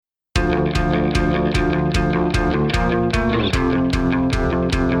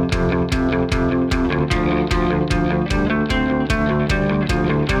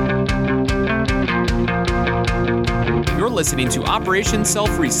listening to Operation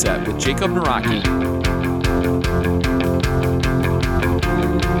Self-Reset with Jacob Naraki.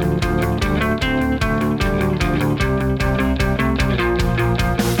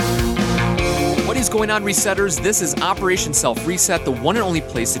 What is going on, Resetters? This is Operation Self-Reset, the one and only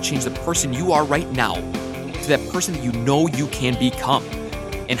place to change the person you are right now to that person that you know you can become.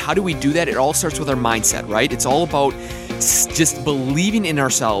 And how do we do that? It all starts with our mindset, right? It's all about just believing in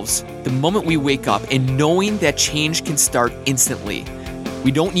ourselves the moment we wake up and knowing that change can start instantly.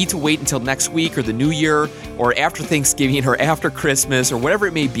 We don't need to wait until next week or the new year or after Thanksgiving or after Christmas or whatever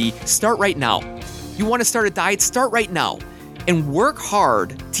it may be. Start right now. You want to start a diet? Start right now and work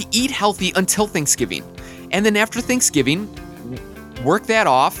hard to eat healthy until Thanksgiving. And then after Thanksgiving, work that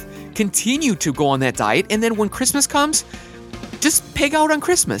off, continue to go on that diet, and then when Christmas comes, just pig out on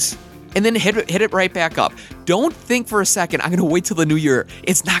Christmas. And then hit it right back up. Don't think for a second, I'm going to wait till the new year.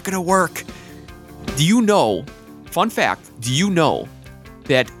 It's not going to work. Do you know, fun fact, do you know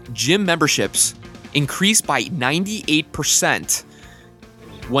that gym memberships increase by 98%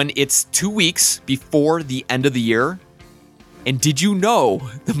 when it's 2 weeks before the end of the year? And did you know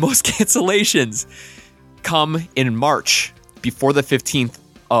the most cancellations come in March? Before the 15th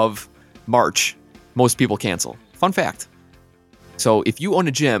of March, most people cancel. Fun fact. So if you own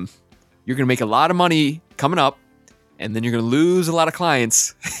a gym, you're going to make a lot of money coming up, and then you're going to lose a lot of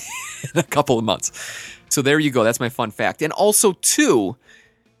clients in a couple of months. So there you go. That's my fun fact. And also, too,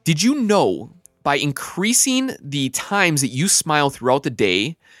 did you know by increasing the times that you smile throughout the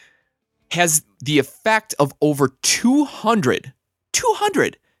day has the effect of over 200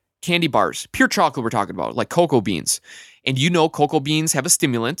 candy bars, pure chocolate we're talking about, like cocoa beans. And you know cocoa beans have a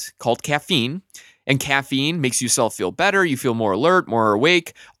stimulant called caffeine. And caffeine makes yourself feel better. You feel more alert, more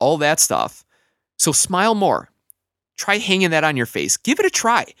awake, all that stuff. So smile more. Try hanging that on your face. Give it a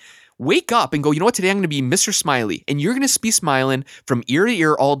try. Wake up and go, you know what? Today I'm going to be Mr. Smiley. And you're going to be smiling from ear to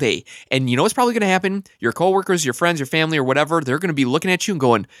ear all day. And you know what's probably going to happen? Your coworkers, your friends, your family, or whatever, they're going to be looking at you and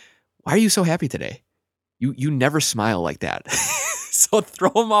going, why are you so happy today? You never smile like that. So throw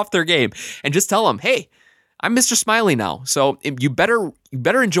them off their game and just tell them, hey, I'm Mr. Smiley now, so you better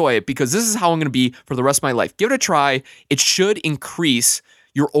enjoy it because this is how I'm going to be for the rest of my life. Give it a try. It should increase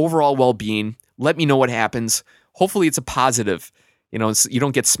your overall well-being. Let me know what happens. Hopefully it's a positive. You know, you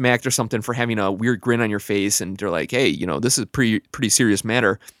don't get smacked or something for having a weird grin on your face and they're like, hey, you know, this is a pretty serious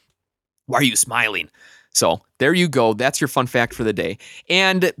matter. Why are you smiling? So there you go. That's your fun fact for the day.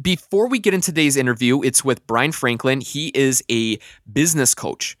 And before we get into today's interview, it's with Bryan Franklin. He is a business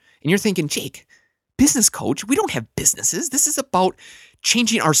coach. And you're thinking, Jake, business coach? We don't have businesses. This is about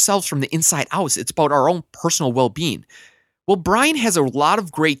changing ourselves from the inside out. It's about our own personal well-being. Well, Bryan has a lot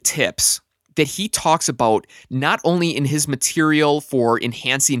of great tips that he talks about not only in his material for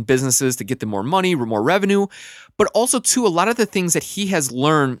enhancing businesses to get them more money, more revenue, but also too, a lot of the things that he has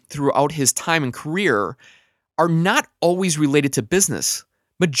learned throughout his time and career are not always related to business.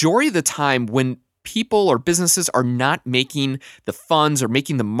 Majority of the time when people or businesses are not making the funds or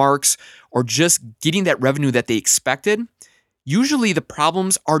making the marks or just getting that revenue that they expected, usually the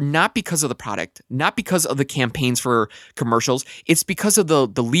problems are not because of the product, not because of the campaigns for commercials. It's because of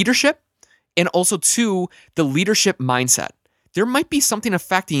the leadership and also, too, the leadership mindset. There might be something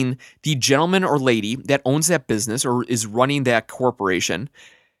affecting the gentleman or lady that owns that business or is running that corporation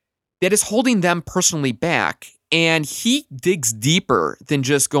that is holding them personally back. And he digs deeper than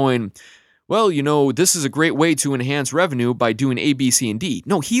just going, well, you know, this is a great way to enhance revenue by doing A, B, C, and D.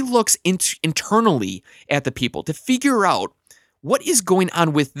 No, he looks internally at the people to figure out what is going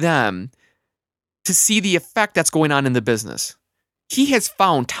on with them to see the effect that's going on in the business. He has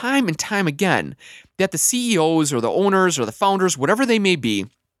found time and time again that the CEOs or the owners or the founders, whatever they may be,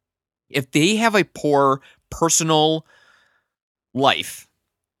 if they have a poor personal life,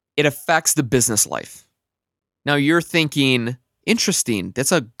 it affects the business life. Now you're thinking, interesting,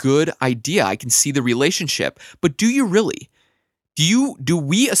 that's a good idea. I can see the relationship. But do you really? Do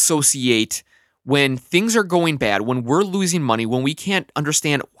we associate when things are going bad, when we're losing money, when we can't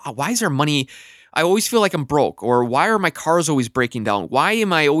understand, wow, why is our money, I always feel like I'm broke, or why are my cars always breaking down? Why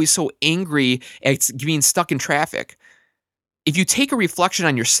am I always so angry at being stuck in traffic? If you take a reflection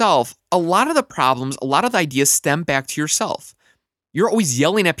on yourself, a lot of the problems, a lot of the ideas stem back to yourself. You're always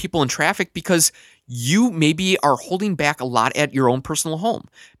yelling at people in traffic because you maybe are holding back a lot at your own personal home.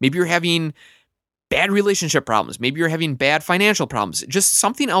 Maybe you're having bad relationship problems. Maybe you're having bad financial problems. Just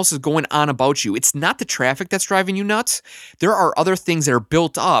something else is going on about you. It's not the traffic that's driving you nuts. There are other things that are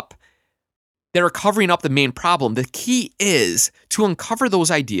built up that are covering up the main problem. The key is to uncover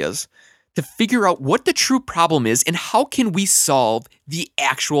those ideas, to figure out what the true problem is and how can we solve the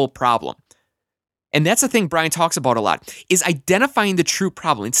actual problem. And that's the thing Bryan talks about a lot, is identifying the true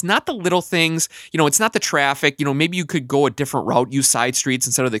problem. It's not the little things, it's not the traffic. Maybe you could go a different route, use side streets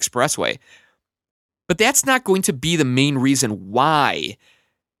instead of the expressway. But that's not going to be the main reason why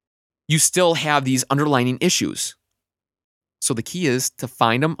you still have these underlying issues. So the key is to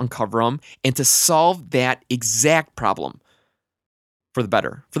find them, uncover them, and to solve that exact problem for the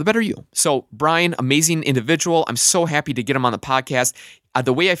better you. So Bryan, amazing individual. I'm so happy to get him on the podcast.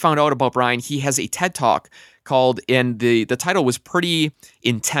 The way I found out about Bryan, he has a TED Talk called, and the title was pretty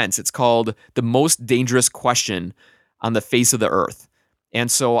intense. It's called The Most Dangerous Question on the Face of the Earth. And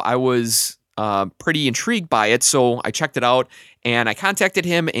so I was pretty intrigued by it. So I checked it out and I contacted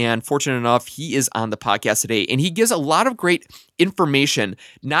him, and fortunate enough, he is on the podcast today. And he gives a lot of great information,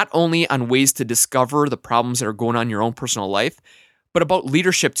 not only on ways to discover the problems that are going on in your own personal life, but about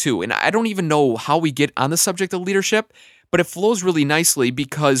leadership too. And I don't even know how we get on the subject of leadership, but it flows really nicely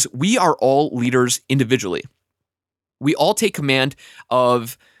because we are all leaders individually. We all take command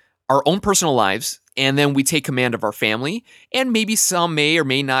of our own personal lives, and then we take command of our family, and maybe some may or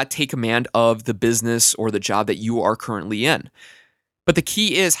may not take command of the business or the job that you are currently in. But the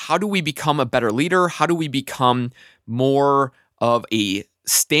key is, how do we become a better leader? How do we become more of a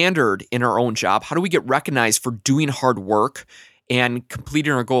standard in our own job? How do we get recognized for doing hard work and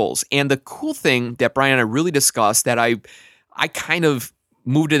completing our goals? And the cool thing that Bryan and I really discussed, that I kind of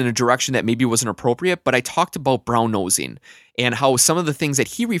moved in a direction that maybe wasn't appropriate, but I talked about brown nosing and how some of the things that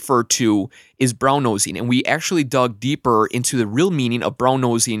he referred to is brown nosing. And we actually dug deeper into the real meaning of brown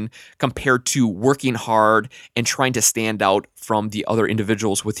nosing compared to working hard and trying to stand out from the other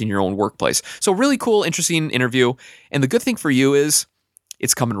individuals within your own workplace. So really cool, interesting interview. And the good thing for you is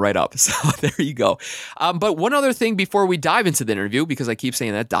it's coming right up. So there you go. But one other thing before we dive into the interview, because I keep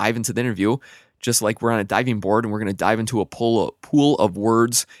saying that, dive into the interview, just like we're on a diving board and we're going to dive into a pool of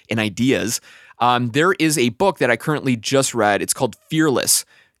words and ideas. There is a book that I currently just read. It's called Fearless: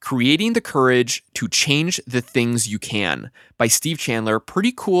 Creating the Courage to Change the Things You Can by Steve Chandler.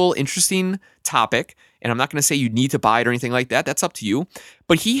 Pretty cool, interesting topic. And I'm not going to say you need to buy it or anything like that. That's up to you.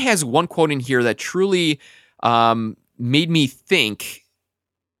 But he has one quote in here that truly made me think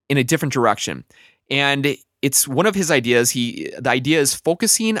in a different direction. And it's one of his ideas. The idea is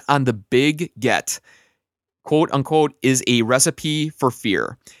focusing on the big get, quote unquote, is a recipe for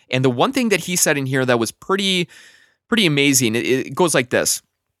fear. And the one thing that he said in here that was pretty amazing, it goes like this.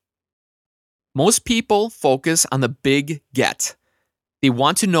 Most people focus on the big get. They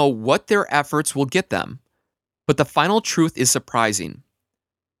want to know what their efforts will get them. But the final truth is surprising.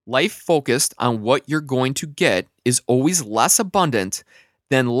 Life focused on what you're going to get is always less abundant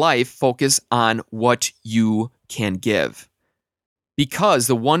than life focused on what you can give. Because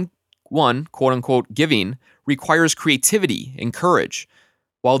the one quote unquote giving requires creativity and courage,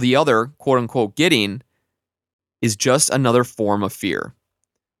 while the other quote unquote getting is just another form of fear.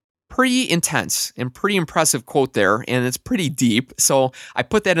 Pretty intense and pretty impressive quote there, and it's pretty deep. So I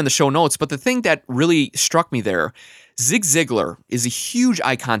put that in the show notes. But the thing that really struck me there, Zig Ziglar is a huge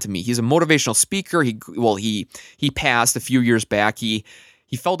icon to me. He's a motivational speaker. He passed a few years back. He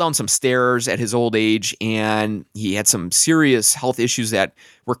fell down some stairs at his old age, and he had some serious health issues that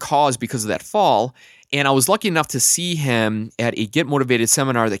were caused because of that fall. And I was lucky enough to see him at a Get Motivated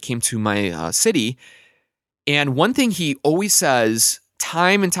seminar that came to my city. And one thing he always says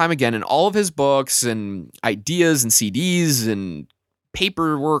time and time again in all of his books and ideas and CDs and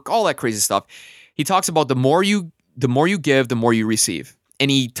paperwork, all that crazy stuff, he talks about the more you give, the more you receive. And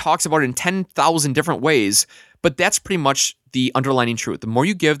he talks about it in 10,000 different ways, but that's pretty much the underlying truth. The more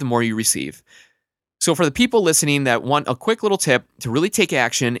you give, the more you receive. So for the people listening that want a quick little tip to really take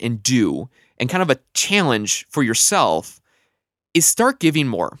action and do, and kind of a challenge for yourself, is start giving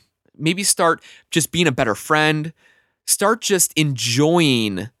more. Maybe start just being a better friend. Start just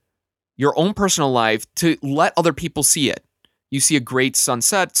enjoying your own personal life to let other people see it. You see a great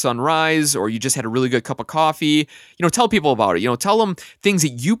sunset, sunrise, or you just had a really good cup of coffee, tell people about it. Tell them things that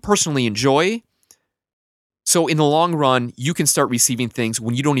you personally enjoy. So in the long run, you can start receiving things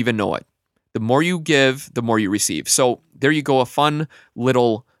when you don't even know it. The more you give, the more you receive. So there you go, a fun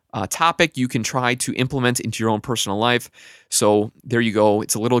little topic you can try to implement into your own personal life. So there you go.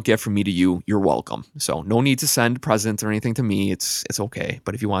 It's a little gift from me to you. You're welcome. So no need to send presents or anything to me. It's okay.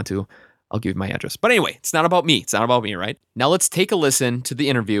 But if you want to, I'll give you my address. But anyway, it's not about me. It's not about me, right? Now let's take a listen to the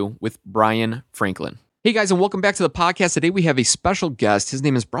interview with Bryan Franklin. Hey guys, and welcome back to the podcast. Today we have a special guest. His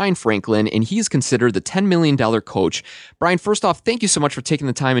name is Bryan Franklin, and he is considered the $10 million coach. Bryan, first off, thank you so much for taking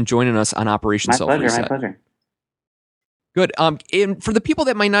the time and joining us on Operation Self Reset. My pleasure. Good. And for the people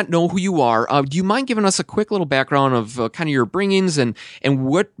that might not know who you are, do you mind giving us a quick little background of kind of your bringings and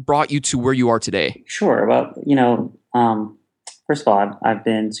what brought you to where you are today? Sure. Well, first of all, I've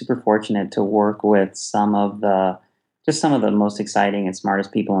been super fortunate to work with some of the most exciting and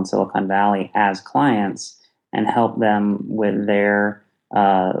smartest people in Silicon Valley as clients and help them with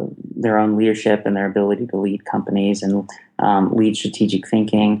uh, their own leadership and their ability to lead companies and lead strategic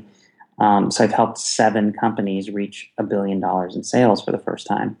thinking. So I've helped 7 companies reach $1 billion in sales for the first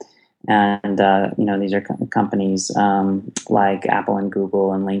time. And these are companies like Apple and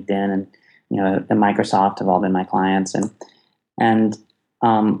Google and LinkedIn and and Microsoft have all been my clients. And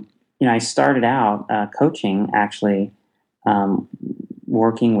I started out coaching actually, um,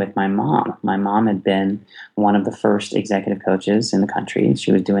 working with my mom. My mom had been one of the first executive coaches in the country.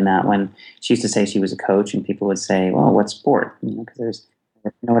 She was doing that when she used to say she was a coach, and people would say, "Well, what sport?" Because there's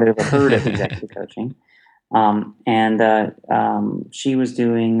nobody ever heard of executive coaching. She was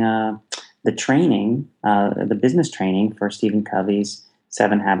doing the business training for Stephen Covey's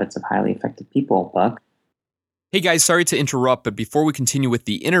 7 Habits of Highly Effective People book. Hey guys, sorry to interrupt, but before we continue with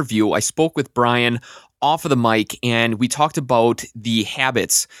the interview, I spoke with Bryan off of the mic and we talked about the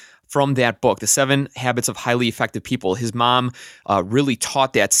habits from that book, The 7 Habits of Highly Effective People. His mom really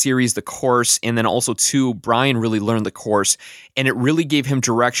taught that series, the course, and then also, too, Bryan really learned the course, and it really gave him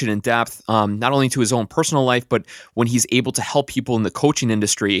direction and depth, not only to his own personal life, but when he's able to help people in the coaching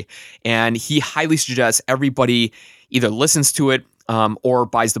industry. And he highly suggests everybody either listens to it or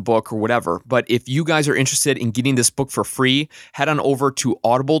buys the book or whatever. But if you guys are interested in getting this book for free, head on over to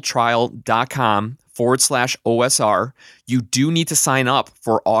audibletrial.com/OSR. You do need to sign up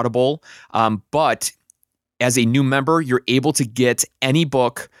for Audible, but as a new member, you're able to get any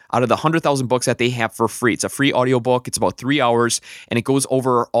book out of the 100,000 books that they have for free. It's a free audiobook. It's about 3 hours, and it goes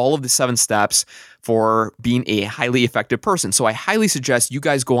over all of the 7 steps for being a highly effective person. So I highly suggest you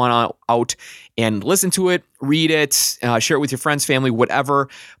guys go on out and listen to it, read it, share it with your friends, family, whatever.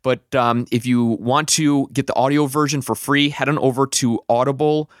 But if you want to get the audio version for free, head on over to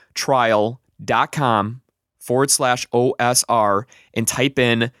audibletrial.com/OSR and type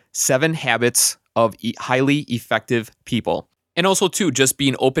in 7 Habits of Highly Effective People. And also, too, just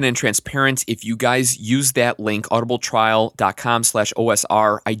being open and transparent, if you guys use that link,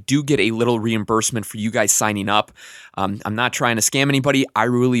 audibletrial.com/OSR, I do get a little reimbursement for you guys signing up. I'm not trying to scam anybody. I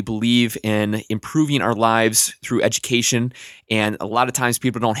really believe in improving our lives through education, and a lot of times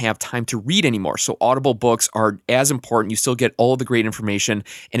people don't have time to read anymore. So Audible books are as important. You still get all of the great information,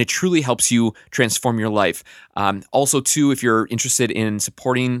 and it truly helps you transform your life. Also, too, if you're interested in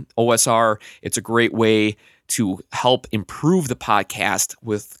supporting OSR, it's a great way to help improve the podcast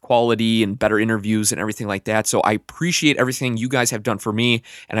with quality and better interviews and everything like that. So I appreciate everything you guys have done for me,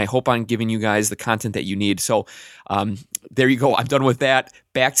 and I hope I'm giving you guys the content that you need. So there you go. I'm done with that.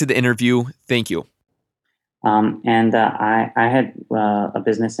 Back to the interview. Thank you. I had a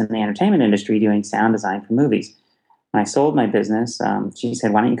business in the entertainment industry doing sound design for movies. When I sold my business, she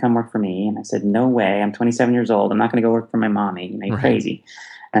said, "Why don't you come work for me?" And I said, "No way. I'm 27 years old. I'm not going to go work for my mommy. You're Right. crazy."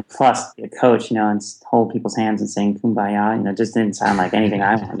 And plus, be a coach, and hold people's hands and sing "Kumbaya," just didn't sound like anything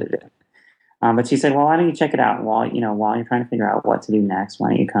I wanted to do. But she said, "Well, why don't you check it out while you're trying to figure out what to do next?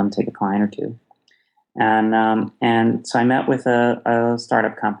 Why don't you come take a client or two?" And so I met with a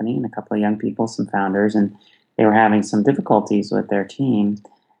startup company and a couple of young people, some founders, and they were having some difficulties with their team.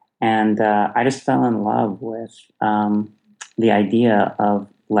 And I just fell in love with the idea of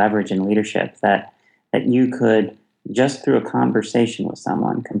leverage and leadership that you could, just through a conversation with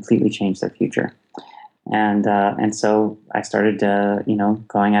someone, completely change their future. And so I started,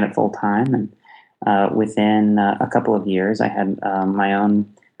 going at it full time. And within a couple of years, I had my own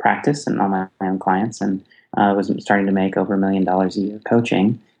practice and all my own clients, and was starting to make over $1 million a year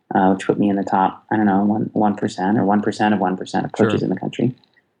coaching, which put me in the top, I don't know, 1% or 1% of 1% of coaches Sure. in the country.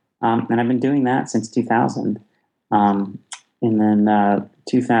 And I've been doing that since 2000. And then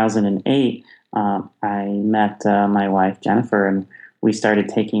 2008, I met my wife, Jennifer, and we started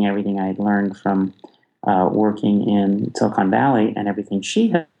taking everything I had learned from working in Silicon Valley and everything she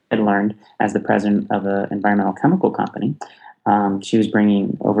had learned as the president of an environmental chemical company. She was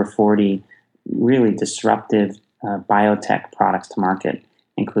bringing over 40 really disruptive biotech products to market,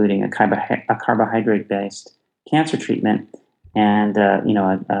 including a carbohydrate-based cancer treatment and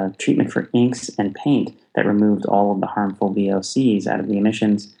a treatment for inks and paint that removed all of the harmful VOCs out of the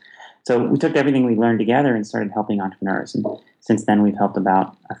emissions. So we took everything we learned together and started helping entrepreneurs. And since then, we've helped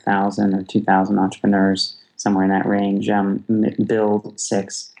about 1,000 or 2,000 entrepreneurs, somewhere in that range, build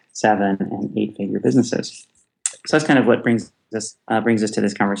 6, 7, and 8-figure businesses. So that's kind of what brings us to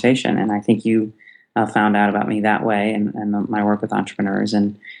this conversation. And I think you found out about me that way and my work with entrepreneurs,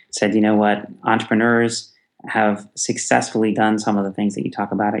 and said, you know what, entrepreneurs have successfully done some of the things that you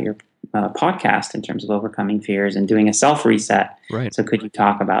talk about at your podcast in terms of overcoming fears and doing a self reset. Right. So could you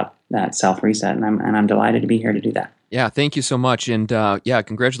talk about that self reset? And I'm delighted to be here to do that. Yeah, thank you so much, and yeah,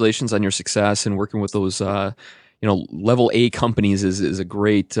 congratulations on your success and working with those level A companies is a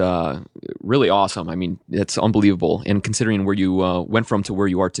great, really awesome. I mean, it's unbelievable, and considering where you went from to where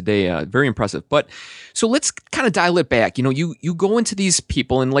you are today, very impressive. But so let's kind of dial it back. You go into these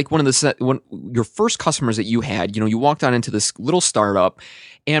people, and like your first customers that you had, you walked on into this little startup.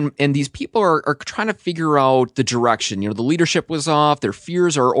 And these people are trying to figure out the direction. The leadership was off. Their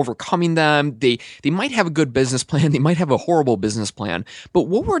fears are overcoming them. They might have a good business plan. They might have a horrible business plan. But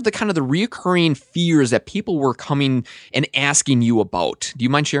what were the kind of the reoccurring fears that people were coming and asking you about? Do you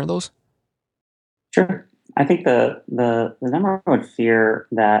mind sharing those? Sure. I think the number one fear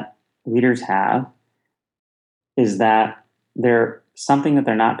that leaders have is that they're something that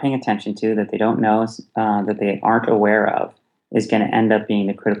they're not paying attention to, that they don't know, that they aren't aware of, is going to end up being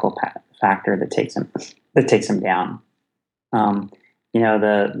the critical factor that takes them down.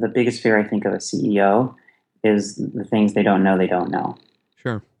 The biggest fear I think of a CEO is the things they don't know.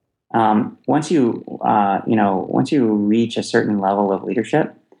 Sure. Once you reach a certain level of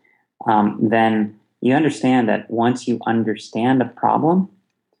leadership, then you understand that once you understand a problem,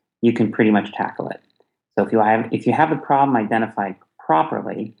 you can pretty much tackle it. So if you have the problem identified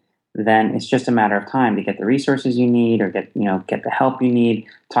properly, then it's just a matter of time to get the resources you need, or get the help you need,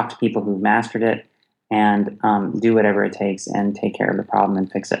 talk to people who've mastered it, and do whatever it takes and take care of the problem and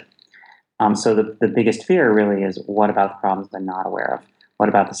fix it. So the biggest fear really is, what about the problems I'm not aware of? What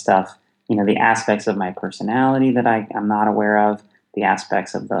about the stuff, the aspects of my personality that I'm not aware of, the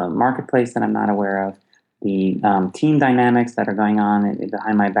aspects of the marketplace that I'm not aware of, the team dynamics that are going on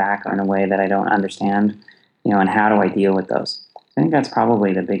behind my back or in a way that I don't understand, and how do I deal with those? I think that's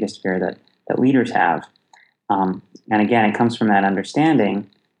probably the biggest fear that leaders have. And again, it comes from that understanding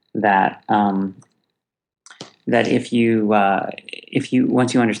that that if you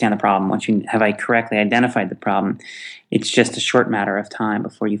once you understand the problem, once you have correctly identified the problem, it's just a short matter of time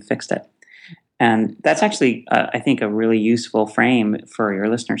before you fixed it. And that's actually, I think, a really useful frame for your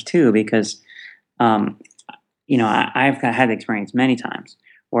listeners too, because I've had the experience many times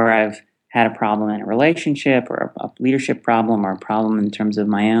where I've had a problem in a relationship, or a leadership problem, or a problem in terms of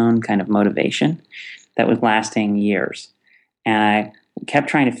my own kind of motivation that was lasting years, and I kept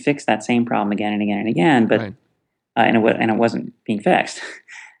trying to fix that same problem again and again and again, but Right. And it wasn't being fixed.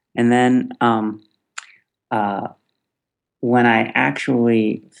 And then when I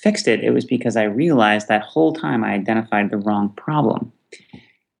actually fixed it, it was because I realized that whole time I identified the wrong problem.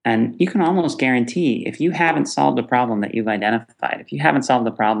 And you can almost guarantee, if you haven't solved a problem that you've identified, if you haven't solved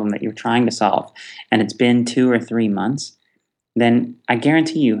the problem that you're trying to solve, and it's been 2 or 3 months, then I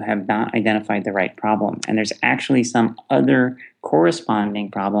guarantee you have not identified the right problem. And there's actually some other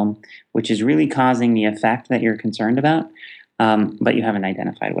corresponding problem which is really causing the effect that you're concerned about, but you haven't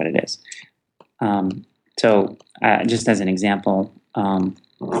identified what it is. So just as an example, I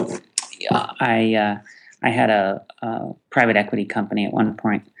had a private equity company at one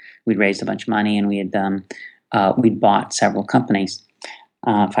point. We'd raised a bunch of money, and we'd bought several companies,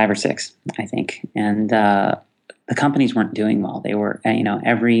 5 or 6, I think, and the companies weren't doing well. They were,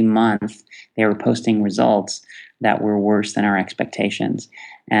 every month they were posting results that were worse than our expectations,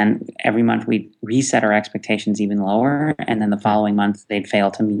 and every month we'd reset our expectations even lower, and then the following month they'd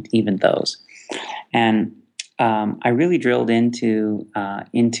fail to meet even those. And I really drilled into the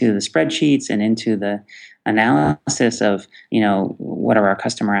spreadsheets and into the analysis of, what are our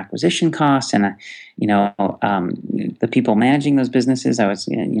customer acquisition costs, and the people managing those businesses. I was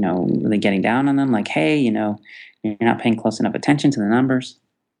really getting down on them, like, hey, you're not paying close enough attention to the numbers.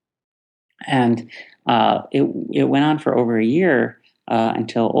 And it went on for over a year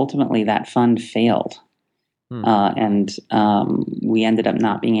until ultimately that fund failed. And we ended up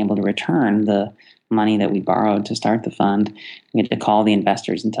not being able to return the money that we borrowed to start the fund. We had to call the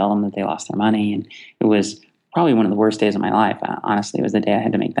investors and tell them that they lost their money. And it was probably one of the worst days of my life. Honestly, it was the day I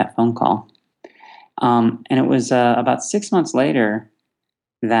had to make that phone call. And it was about 6 months later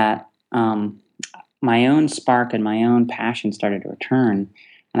that my own spark and my own passion started to return.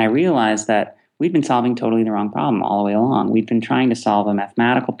 And I realized that we'd been solving totally the wrong problem all the way along. We'd been trying to solve a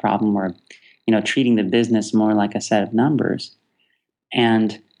mathematical problem, or treating the business more like a set of numbers.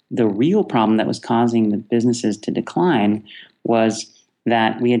 And the real problem that was causing the businesses to decline was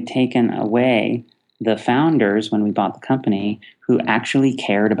that we had taken away the founders when we bought the company who actually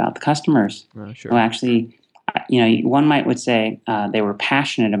cared about the customers. Sure. Who actually, one would say they were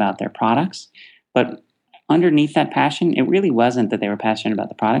passionate about their products, But underneath that passion, it really wasn't that they were passionate about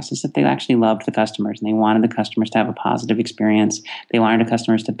the products. It's that they actually loved the customers and they wanted the customers to have a positive experience. They wanted the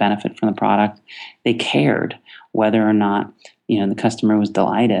customers to benefit from the product. They cared whether or not, the customer was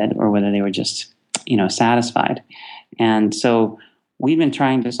delighted or whether they were just, satisfied. And so we've been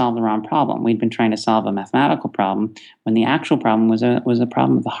trying to solve the wrong problem. We've been trying to solve a mathematical problem when the actual problem was a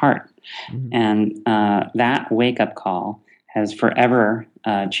problem of the heart. Mm-hmm. And that wake-up call has forever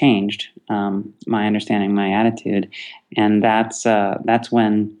changed my understanding, my attitude, and that's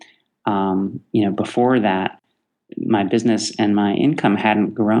when before that, my business and my income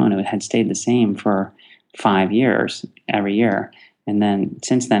hadn't grown; it had stayed the same for 5 years every year, and then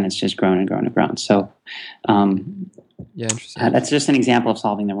since then it's just grown and grown and grown. So. Interesting. That's just an example of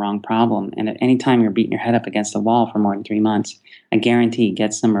solving the wrong problem. And at any time you're beating your head up against the wall for more than 3 months, I guarantee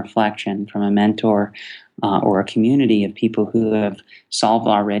get some reflection from a mentor or a community of people who have solved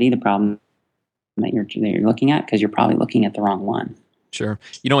already the problem that you're looking at, because you're probably looking at the wrong one. Sure.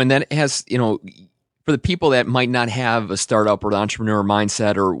 And that has, for the people that might not have a startup or an entrepreneur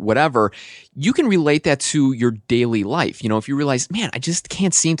mindset or whatever, you can relate that to your daily life. If you realize, man, I just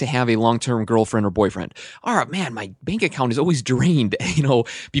can't seem to have a long-term girlfriend or boyfriend. Or, man, my bank account is always drained,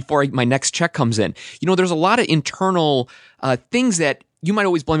 before my next check comes in. There's a lot of internal things that you might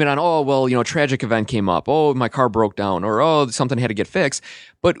always blame it on, a tragic event came up. Oh, my car broke down, or something had to get fixed.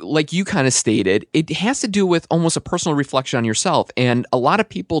 But like you kind of stated, it has to do with almost a personal reflection on yourself. And a lot of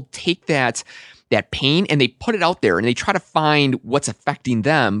people take that pain and they put it out there and they try to find what's affecting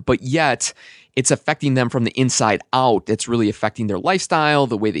them, but yet it's affecting them from the inside out. It's really affecting their lifestyle,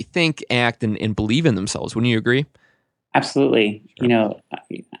 the way they think, act, and believe in themselves. Wouldn't you agree? Absolutely. Sure.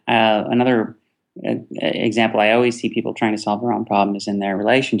 Another example, I always see people trying to solve the wrong problem is in their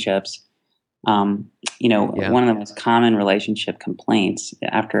relationships. One of the most common relationship complaints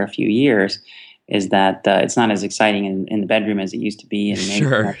after a few years is that it's not as exciting in the bedroom as it used to be, and maybe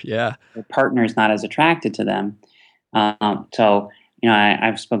their partner is not as attracted to them.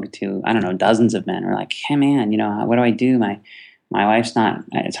 I've spoken to dozens of men who are like, "Hey, man, what do I do? My wife's not.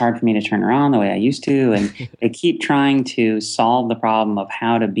 It's hard for me to turn her on the way I used to," and they keep trying to solve the problem of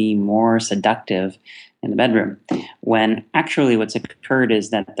how to be more seductive in the bedroom, when actually what's occurred is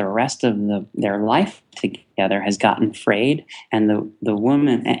that the rest of their life together has gotten frayed, and the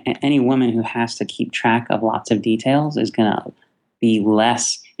woman, any woman who has to keep track of lots of details, is going to be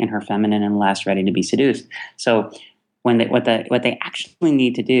less in her feminine and less ready to be seduced. So what they actually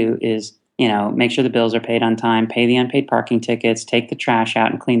need to do is make sure the bills are paid on time, pay the unpaid parking tickets, take the trash out,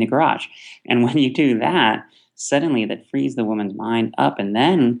 and clean the garage. And when you do that, suddenly that frees the woman's mind up, and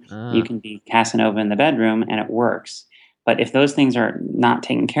then you can be Casanova in the bedroom and it works. But if those things are not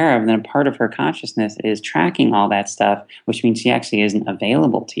taken care of, then a part of her consciousness is tracking all that stuff, which means she actually isn't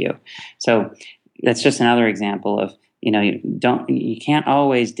available to you. So that's just another example of, you can't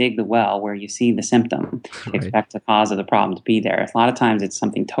always dig the well where you see the symptom to expect the cause of the problem to be there. A lot of times it's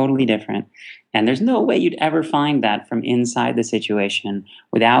something totally different. And there's no way you'd ever find that from inside the situation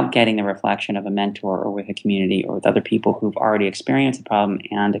without getting the reflection of a mentor or with a community or with other people who've already experienced the problem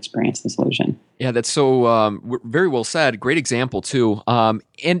and experienced the solution. Yeah, that's so very well said. Great example, too.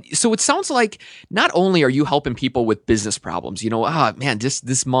 And so it sounds like not only are you helping people with business problems,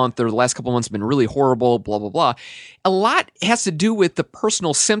 this month or the last couple of months have been really horrible, blah, blah, blah. A lot has to do with the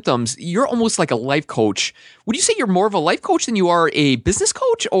personal symptoms. You're almost like a life coach. Would you say you're more of a life coach than you are a business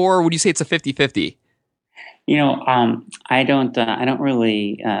coach, or would you say it's a 50-50? I don't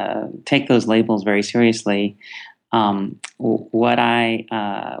really take those labels very seriously. What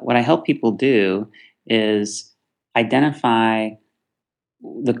I help people do is identify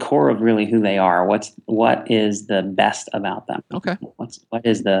the core of really who they are. What is the best about them? Okay.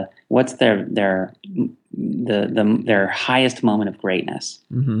 What's their highest moment of greatness?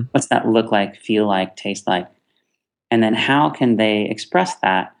 Mm-hmm. What's that look like, feel like, taste like? And then how can they express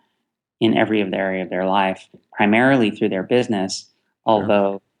that in every area of their life, primarily through their business?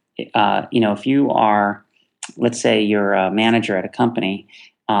 Although, if you are, let's say you're a manager at a company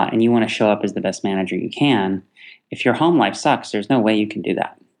and you want to show up as the best manager you can, if your home life sucks, there's no way you can do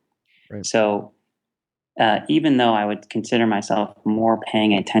that. Right. So even though I would consider myself more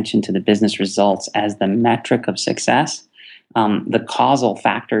paying attention to the business results as the metric of success, the causal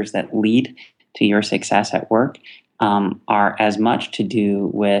factors that lead to your success at work are as much to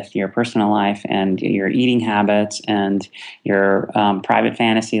do with your personal life and your eating habits and your private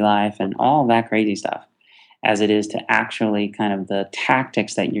fantasy life and all that crazy stuff as it is to actually kind of the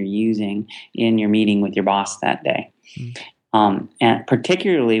tactics that you're using in your meeting with your boss that day. Mm. And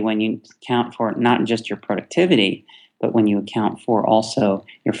particularly when you count for not just your productivity, but when you account for also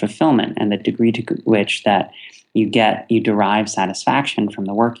your fulfillment and the degree to which that you derive satisfaction from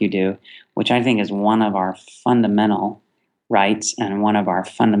the work you do, which I think is one of our fundamental rights and one of our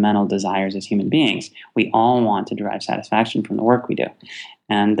fundamental desires as human beings. We all want to derive satisfaction from the work we do.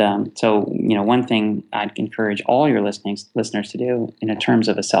 And so, one thing I'd encourage all your listeners to do in terms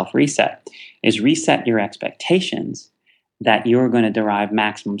of a self-reset is reset your expectations that you're going to derive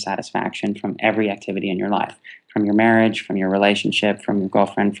maximum satisfaction from every activity in your life, from your marriage, from your relationship, from your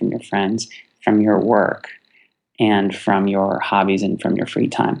girlfriend, from your friends, from your work, and from your hobbies and from your free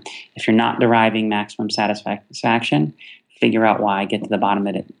time. If you're not deriving maximum satisfaction, figure out why, get to the bottom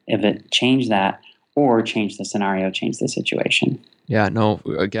of it, change that, or change the scenario, change the situation. Yeah, no,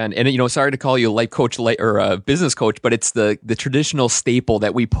 again, and sorry to call you a life coach or a business coach, but it's the traditional staple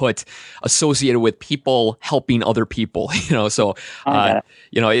that we put associated with people helping other people, so,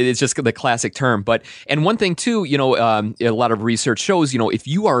 it's just the classic term. And one thing too, a lot of research shows, if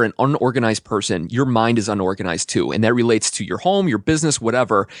you are an unorganized person, your mind is unorganized too. And that relates to your home, your business,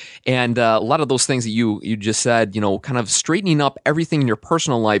 whatever. And a lot of those things that you just said, kind of straightening up everything in your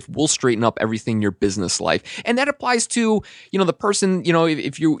personal life will straighten up everything in your business life. And that applies to, the person,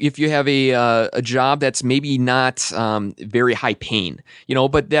 if you have a job that's maybe not very high paying,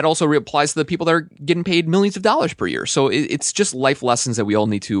 but that also applies to the people that are getting paid millions of dollars per year. So it's just life lessons that we all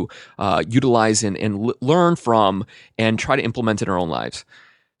need to utilize and learn from and try to implement in our own lives.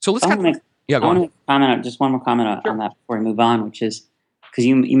 So let's I want to comment, just one more comment Sure. on that before we move on, which is because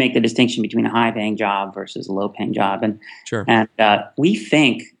you make the distinction between a high-paying job versus a low-paying job, and Sure. and we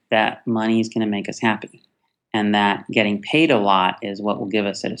think that money is going to make us happy, and that getting paid a lot is what will give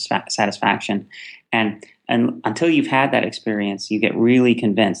us satisfaction. And until you've had that experience, you get really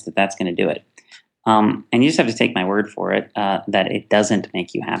convinced that that's going to do it. And you just have to take my word for it that it doesn't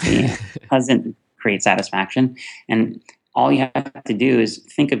make you happy. It doesn't create satisfaction. And all you have to do is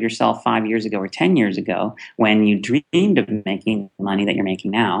think of yourself 5 years ago or 10 years ago when you dreamed of making the money that you're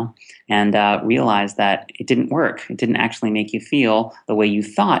making now, and realize that it didn't work. It didn't actually make you feel the way you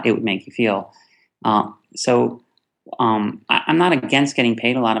thought it would make you feel. So I'm not against getting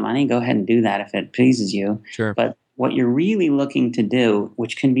paid a lot of money. Go ahead and do that if it pleases you. Sure. But what you're really looking to do,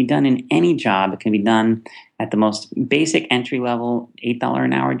 which can be done in any job, it can be done at the most basic entry level $8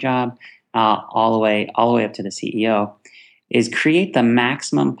 an hour job, all the way up to the CEO, is create the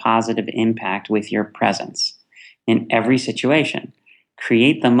maximum positive impact with your presence in every situation.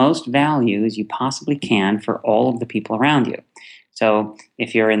 Create the most value as you possibly can for all of the people around you. So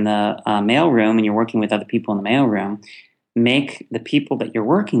if you're in the mailroom and you're working with other people in the mailroom, make the people that you're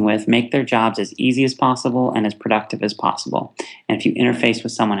working with make their jobs as easy as possible and as productive as possible. And if you interface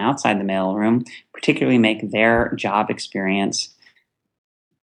with someone outside the mailroom, particularly make their job experience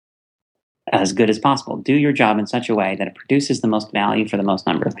as good as possible. Do your job in such a way that it produces the most value for the most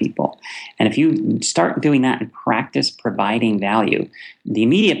number of people. And if you start doing that and practice providing value, the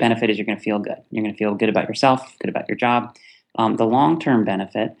immediate benefit is you're going to feel good. You're going to feel good about yourself, good about your job. The long-term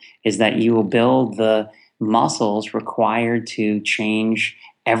benefit is that you will build the muscles required to change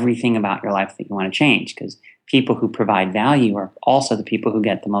everything about your life that you want to change, because people who provide value are also the people who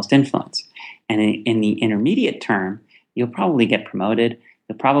get the most influence. And in the intermediate term, you'll probably get promoted.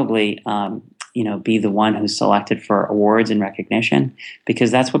 You'll probably be the one who's selected for awards and recognition,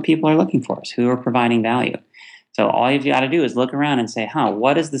 because that's what people are looking for, is who are providing value. So all you've got to do is look around and say,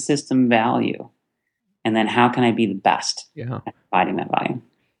 what does the system value? And then how can I be the best at providing that value?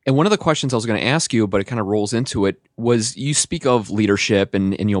 And one of the questions I was going to ask you, but it kind of rolls into it, was you speak of leadership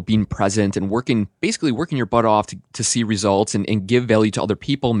and being present and basically working your butt off to see results and give value to other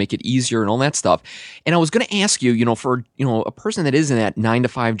people, make it easier and all that stuff. And I was going to ask you, for a person that is in that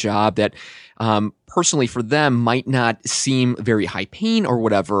 9-to-5 job that personally for them might not seem very high paying or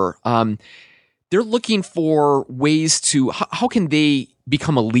whatever, they're looking for ways to, how can they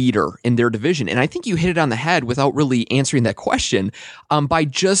become a leader in their division? And I think you hit it on the head without really answering that question, by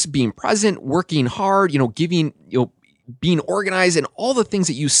just being present, working hard, giving, being organized, and all the things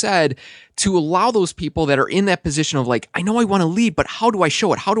that you said to allow those people that are in that position of like, I know I want to lead, but how do I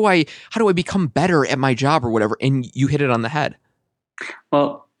show it? How do I become better at my job or whatever? And you hit it on the head.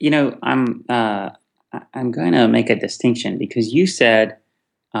 Well, I'm going to make a distinction, because you said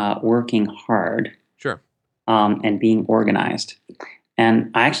working hard, sure, and being organized.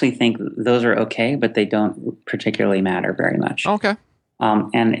 And I actually think those are okay, but they don't particularly matter very much. Okay.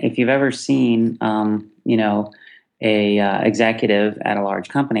 And if you've ever seen, a executive at a large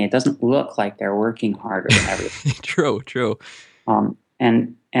company, it doesn't look like they're working harder than everything. True.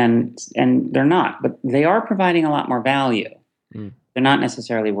 And they're not, but they are providing a lot more value. They're not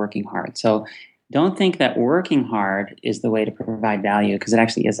necessarily working hard. So Don't think that working hard is the way to provide value, because it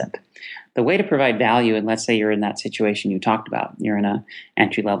actually isn't. The way to provide value, and let's say you're in that situation you talked about, you're in a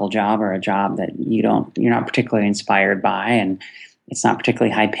entry level job or a job that you're not particularly inspired by, and it's not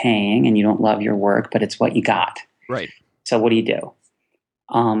particularly high paying, and you don't love your work, but it's what you got. Right. So what do you do?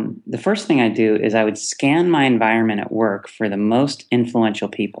 The first thing I do is I would scan my environment at work for the most influential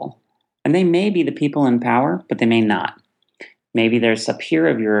people. And they may be the people in power, but they may not. Maybe there's a peer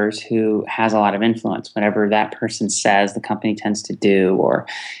of yours who has a lot of influence. Whatever that person says, the company tends to do, or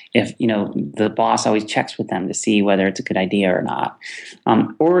if the boss always checks with them to see whether it's a good idea or not.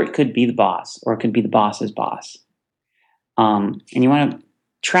 Or it could be the boss, or it could be the boss's boss. And you want to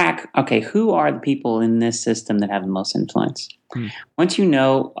track, okay, who are the people in this system that have the most influence? Once you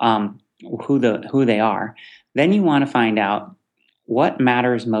know who they are, then you want to find out what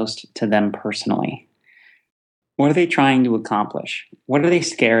matters most to them personally. What are they trying to accomplish? What are they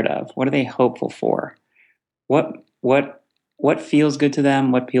scared of? What are they hopeful for? What feels good to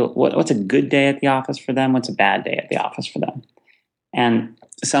them? What's a good day at the office for them? What's a bad day at the office for them? And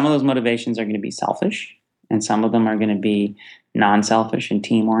some of those motivations are going to be selfish, and some of them are going to be non-selfish and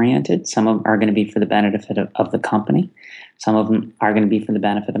team-oriented. Some of them are going to be for the benefit of the company. Some of them are going to be for the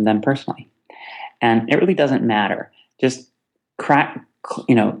benefit of them personally. And it really doesn't matter. Just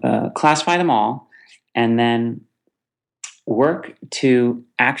classify them all, and then work to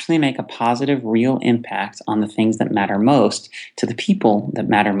actually make a positive, real impact on the things that matter most to the people that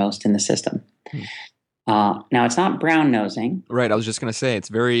matter most in the system. Now, it's not brown-nosing. Right. I was just going to say,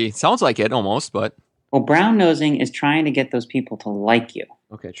 sounds like it almost, but... Well, brown-nosing is trying to get those people to like you.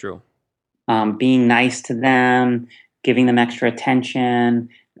 Okay, true. Being nice to them, giving them extra attention,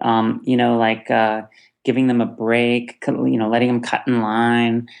 giving them a break, letting them cut in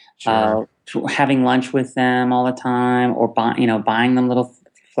line, Sure. having lunch with them all the time, or buying them little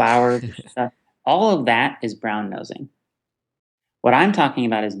flowers and stuff. All of that is brown-nosing. What I'm talking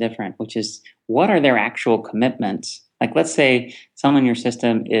about is different, which is, what are their actual commitments? Like, let's say someone in your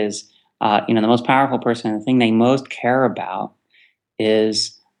system is the most powerful person, and the thing they most care about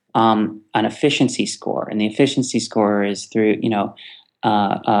is an efficiency score. And the efficiency score is through,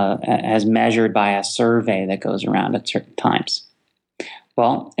 as measured by a survey that goes around at certain times.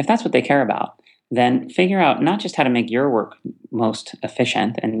 Well, if that's what they care about, then figure out not just how to make your work most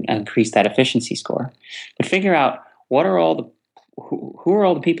efficient and increase that efficiency score, but figure out who are all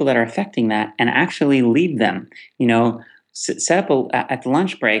the people that are affecting that, and actually lead them. Set up at the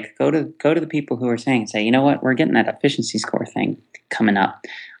lunch break. Go to the people who are saying, say, you know what, we're getting that efficiency score thing coming up.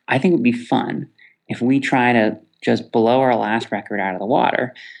 I think it would be fun if we try to just blow our last record out of the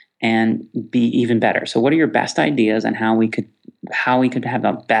water and be even better. So, what are your best ideas on how we could have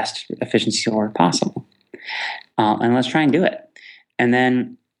the best efficiency score possible? And let's try and do it. And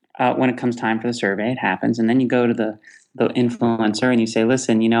then when it comes time for the survey, it happens, and then you go to the influencer and you say,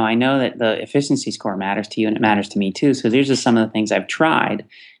 listen, I know that the efficiency score matters to you, and it matters to me too. So these are some of the things I've tried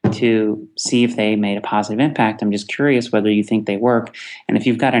to see if they made a positive impact. I'm just curious whether you think they work. And if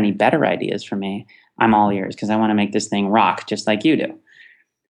you've got any better ideas for me, I'm all ears, because I want to make this thing rock just like you do.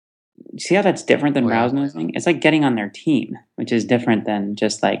 See how that's different than brown-nosing? It's like getting on their team, which is different than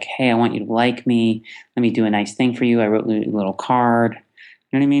just like, hey, I want you to like me. Let me do a nice thing for you. I wrote you a little card.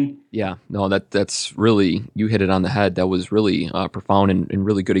 You know what I mean? Yeah, no, that's really, you hit it on the head. That was really profound and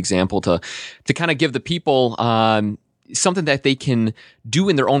really good example to kind of give the people something that they can do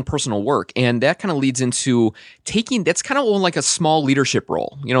in their own personal work. And that kind of leads into that's kind of like a small leadership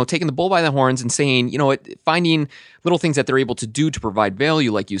role, taking the bull by the horns and saying, finding little things that they're able to do to provide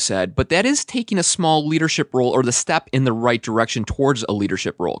value, like you said. But that is taking a small leadership role, or the step in the right direction towards a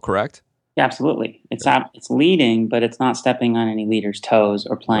leadership role, correct? Yeah, absolutely. It's leading, but it's not stepping on any leader's toes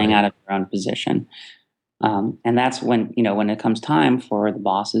or playing out of your own position. And that's when it comes time for the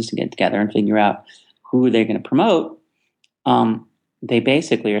bosses to get together and figure out who they're going to promote. They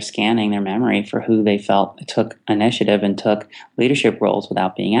basically are scanning their memory for who they felt took initiative and took leadership roles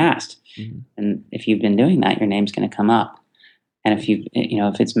without being asked. Mm-hmm. And if you've been doing that, your name's going to come up. And if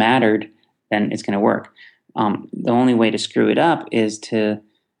if it's mattered, then it's going to work. The only way to screw it up is to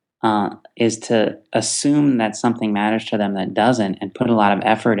assume that something matters to them that doesn't, and put a lot of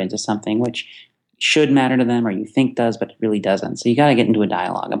effort into something which should matter to them, or you think does, but it really doesn't. So you got to get into a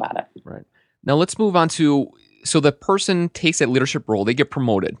dialogue about it. Right. Now let's move on to, so the person takes that leadership role, they get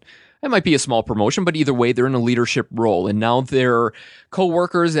promoted. It might be a small promotion, but either way, they're in a leadership role. And now their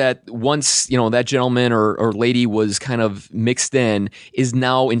coworkers that once, that gentleman or lady was kind of mixed in is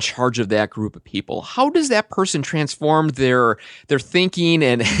now in charge of that group of people. How does that person transform their thinking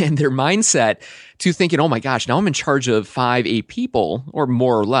and their mindset to thinking, oh my gosh, now I'm in charge of 5, 8 people or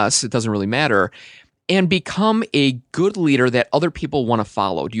more or less, it doesn't really matter, and become a good leader that other people want to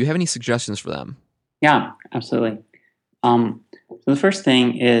follow? Do you have any suggestions for them? Yeah, absolutely. So the first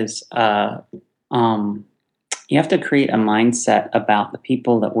thing is you have to create a mindset about the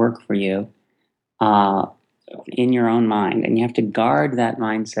people that work for you in your own mind, and you have to guard that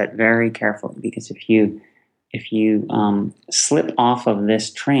mindset very carefully, because if you slip off of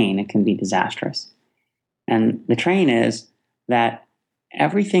this train, it can be disastrous. And the train is that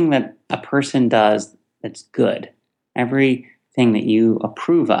everything that a person does that's good, everything that you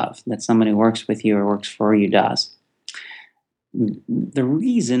approve of, that somebody who works with you or works for you does, the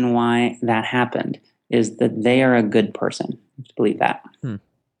reason why that happened is that they are a good person. You have to believe that.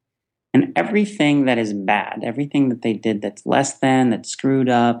 And everything that is bad, everything that they did that's less than, that screwed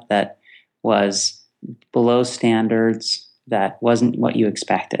up, that was below standards, that wasn't what you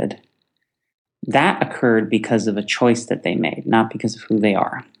expected, that occurred because of a choice that they made, not because of who they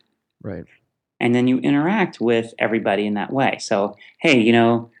are. Right. And then you interact with everybody in that way. So, hey,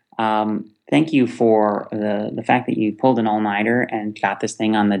 thank you for the fact that you pulled an all-nighter and got this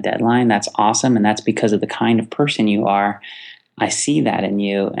thing on the deadline. That's awesome, and that's because of the kind of person you are. I see that in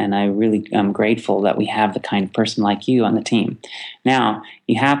you, and I really am grateful that we have the kind of person like you on the team. Now,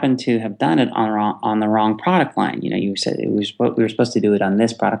 you happen to have done it on the wrong product line. You said we were supposed to do it on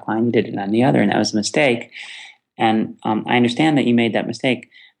this product line. You did it on the other, and that was a mistake. And I understand that you made that mistake.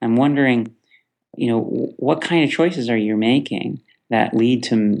 I'm wondering, what kind of choices are you making that lead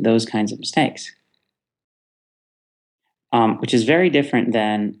to those kinds of mistakes? Which is very different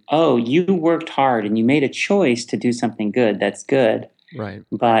than, oh, you worked hard and you made a choice to do something good. That's good. Right.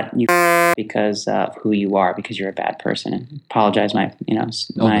 But you because of who you are, because you're a bad person. And apologize, my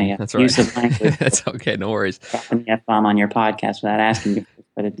that's use right. of language. That's okay. No worries. Dropping the F-bomb on your podcast without asking you,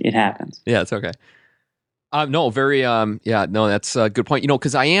 but it happens. Yeah, it's okay. No, very, no, that's a good point.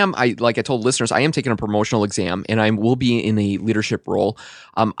 Because like I told listeners, I am taking a promotional exam and I will be in a leadership role.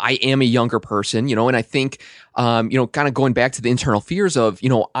 I am a younger person, and I think, kind of going back to the internal fears of,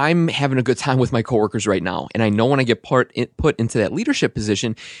 I'm having a good time with my coworkers right now. And I know when I get put into that leadership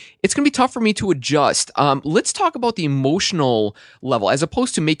position, it's going to be tough for me to adjust. Let's talk about the emotional level, as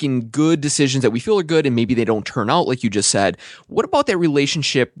opposed to making good decisions that we feel are good and maybe they don't turn out like you just said. What about that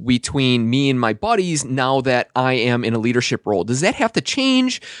relationship between me and my buddies now that I am in a leadership role? Does that have to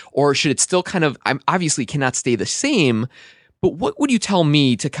change, or should it still I obviously cannot stay the same? But what would you tell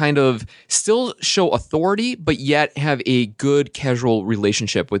me to kind of still show authority, but yet have a good casual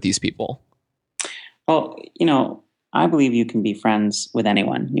relationship with these people? Well, I believe you can be friends with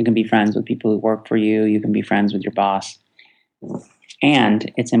anyone. You can be friends with people who work for you. You can be friends with your boss.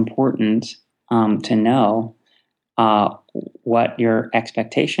 And it's important to know what your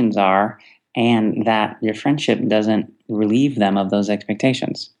expectations are, and that your friendship doesn't relieve them of those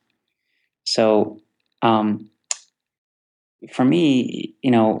expectations. So for me,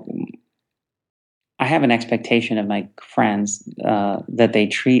 I have an expectation of my friends that they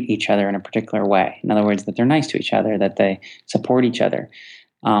treat each other in a particular way. In other words, that they're nice to each other, that they support each other.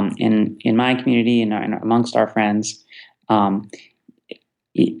 In my community and amongst our friends,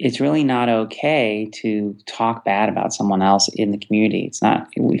 it's really not okay to talk bad about someone else in the community. It's not,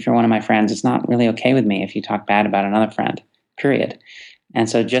 if you're one of my friends, it's not really okay with me if you talk bad about another friend, period. And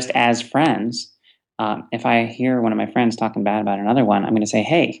so just as friends, if I hear one of my friends talking bad about another one, I'm going to say,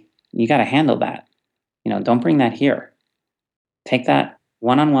 hey, you got to handle that. Don't bring that here. Take that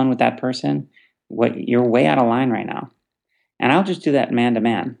one-on-one with that person. You're way out of line right now. And I'll just do that man to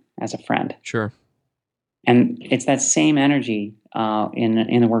man as a friend. Sure. And it's that same energy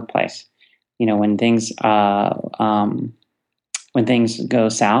in the workplace. When things go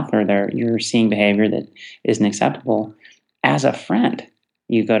south, or you're seeing behavior that isn't acceptable, as a friend,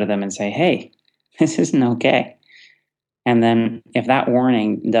 you go to them and say, hey, this isn't okay. And then if that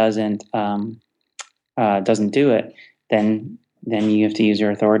warning doesn't do it, then you have to use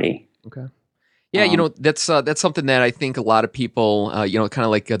your authority. Okay. Yeah, that's something that I think a lot of people, kind of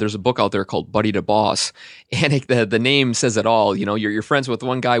like there's a book out there called Buddy to Boss, and the name says it all. You're friends with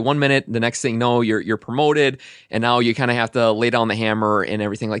one guy 1 minute, the next thing you're promoted, and now you kind of have to lay down the hammer and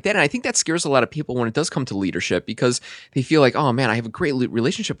everything like that. And I think that scares a lot of people when it does come to leadership, because they feel like, oh man, I have a great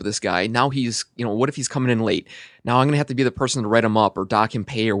relationship with this guy. Now he's, what if he's coming in late? Now I'm going to have to be the person to write him up or dock him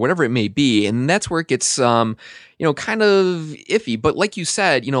pay or whatever it may be, and that's where it gets, kind of iffy. But like you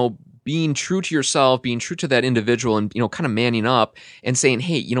said, being true to yourself, being true to that individual, and kind of manning up and saying,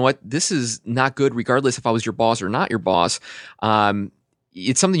 hey, you know what, this is not good, regardless if I was your boss or not your boss.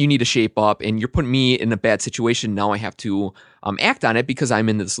 It's something you need to shape up, and you're putting me in a bad situation. Now I have to act on it because I'm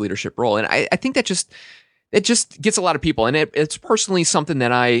in this leadership role. And I think that it just gets a lot of people, and it's personally something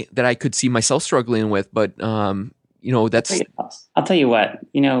that I could see myself struggling with. But that's. I'll tell you what.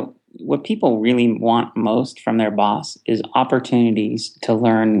 What people really want most from their boss is opportunities to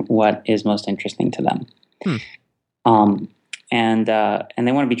learn what is most interesting to them. And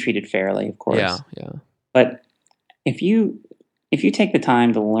they want to be treated fairly, of course. Yeah. But if you take the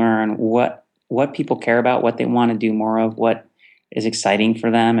time to learn what people care about, what they want to do more of, what is exciting for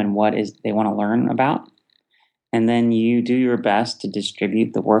them, and what is they want to learn about, and then you do your best to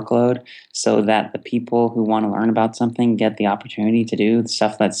distribute the workload so that the people who want to learn about something get the opportunity to do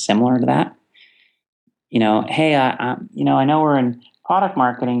stuff that's similar to that. Hey, I know we're in product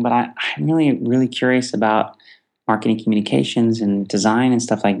marketing, but I'm really, really curious about marketing communications and design and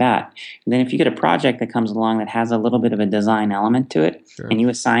stuff like that. And then if you get a project that comes along that has a little bit of a design element to it, sure, and you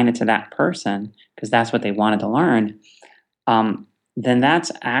assign it to that person because that's what they wanted to learn, then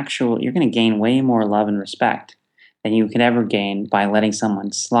that's you're going to gain way more love and respect than you could ever gain by letting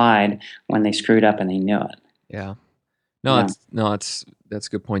someone slide when they screwed up and they knew it. Yeah. That's a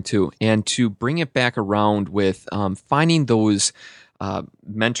good point too. And to bring it back around with finding those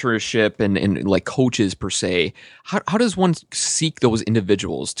mentorship and like coaches per se, how does one seek those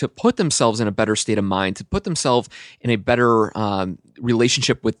individuals to put themselves in a better state of mind, to put themselves in a better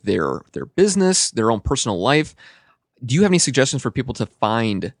relationship with their business, their own personal life? Do you have any suggestions for people to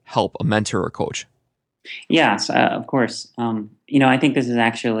find help, a mentor or coach? Yes, of course. I think this is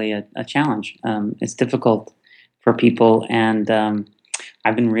actually a challenge. It's difficult for people, and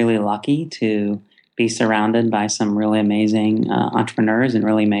I've been really lucky to be surrounded by some really amazing entrepreneurs and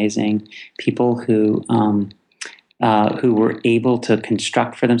really amazing people who were able to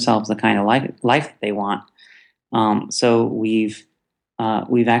construct for themselves the kind of life that they want. So we've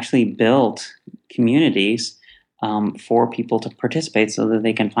actually built communities for people to participate so that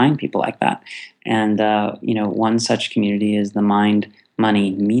they can find people like that. And, one such community is the Mind,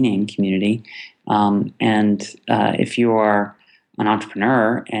 Money, Meaning community. If you are an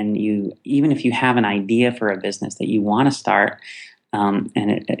entrepreneur and even if you have an idea for a business that you want to start,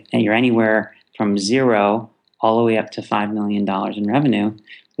 and you're anywhere from zero all the way up to $5 million in revenue,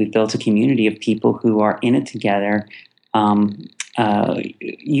 we've built a community of people who are in it together,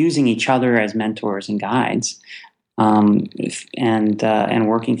 using each other as mentors and guides. And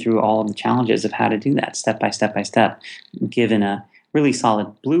working through all of the challenges of how to do that step by step, given a really solid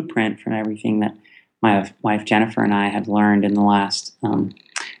blueprint from everything that my wife Jennifer and I have learned in the last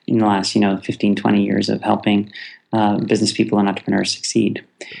 15, 20 years of helping business people and entrepreneurs succeed.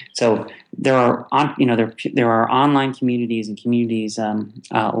 So there are online communities and communities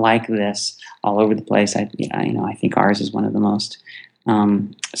like this all over the place. I think ours is one of the most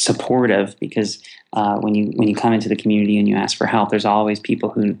supportive, because when you come into the community and you ask for help, there's always people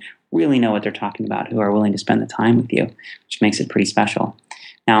who really know what they're talking about, who are willing to spend the time with you, which makes it pretty special.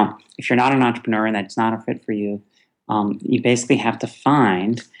 Now, if you're not an entrepreneur and that's not a fit for you, you basically have to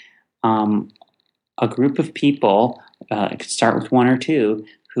find a group of people, it could start with one or two,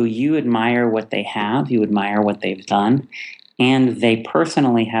 who you admire what they have, you admire what they've done, and they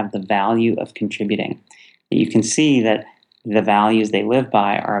personally have the value of contributing. You can see that the values they live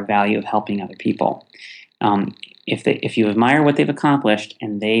by are a value of helping other people. If you admire what they've accomplished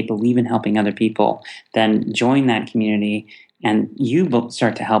and they believe in helping other people, then join that community and you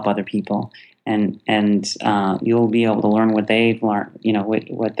start to help other people. And you'll be able to learn what they've learned,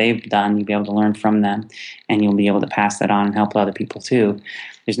 what they've done. You'll be able to learn from them, and you'll be able to pass that on and help other people too.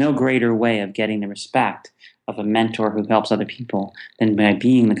 There's no greater way of getting the respect of a mentor who helps other people than by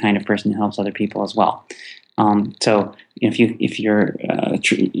being the kind of person who helps other people as well. So if you're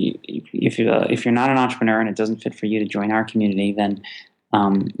not an entrepreneur and it doesn't fit for you to join our community, then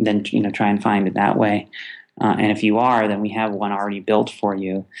try and find it that way. And if you are, then we have one already built for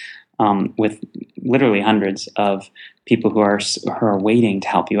you, with literally hundreds of people who are waiting to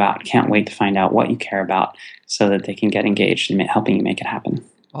help you out. Can't wait to find out what you care about so that they can get engaged in helping you make it happen.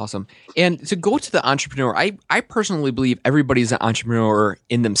 Awesome. And to go to the entrepreneur, I personally believe everybody's an entrepreneur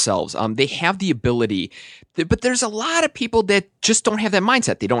in themselves. They have the ability, but there's a lot of people that just don't have that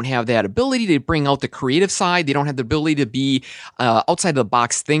mindset. They don't have that ability to bring out the creative side. They don't have the ability to be outside of the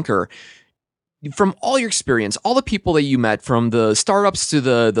box thinker. From all your experience, all the people that you met, from the startups to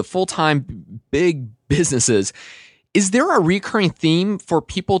the full-time big businesses, is there a recurring theme for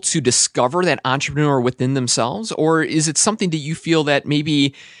people to discover that entrepreneur within themselves? Or is it something that you feel that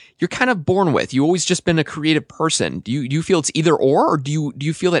maybe you're kind of born with? You always just been a creative person. Do you feel it's either or do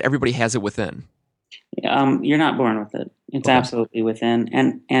you feel that everybody has it within? You're not born with it. It's Okay. absolutely within.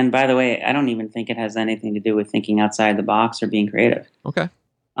 And by the way, I don't even think it has anything to do with thinking outside the box or being creative. Okay.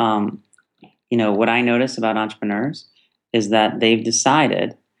 Um, what I notice about entrepreneurs is that they've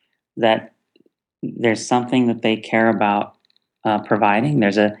decided that there's something that they care about providing.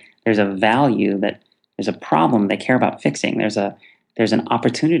 There's a value that there's a problem they care about fixing. There's an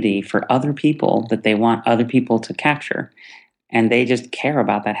opportunity for other people that they want other people to capture, and they just care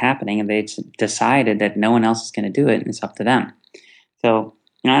about that happening. And they decided that no one else is going to do it, and it's up to them. So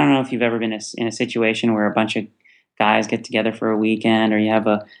I don't know if you've ever been in a situation where a bunch of guys get together for a weekend, or you have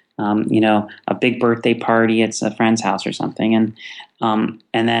a big birthday party at a friend's house or something, and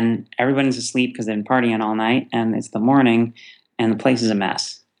then everybody's asleep because they've been partying all night, and it's the morning, and the place is a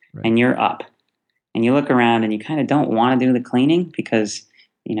mess, Right. and you're up, and you look around, and you kind of don't want to do the cleaning because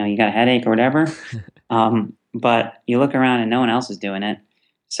you got a headache or whatever, but you look around and no one else is doing it,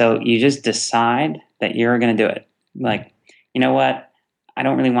 so you just decide that you're going to do it. Like, you know what? I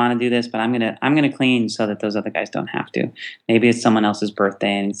don't really want to do this, but I'm gonna clean so that those other guys don't have to. Maybe it's someone else's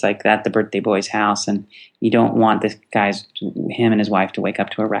birthday, and it's like at the birthday boy's house, and you don't want him and his wife to wake up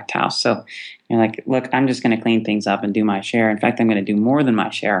to a wrecked house. So you're like, look, I'm just gonna clean things up and do my share. In fact, I'm gonna do more than my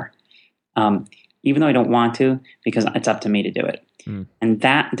share, even though I don't want to, because it's up to me to do it. And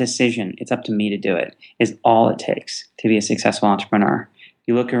that decision, it's up to me to do it, is all it takes to be a successful entrepreneur.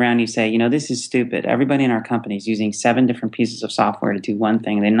 You look around, you say, this is stupid. Everybody in our company is using 7 different pieces of software to do one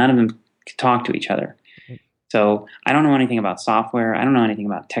thing, and none of them can talk to each other. So I don't know anything about software. I don't know anything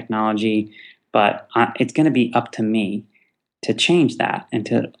about technology, but it's going to be up to me to change that and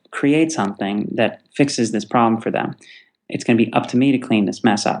to create something that fixes this problem for them. It's going to be up to me to clean this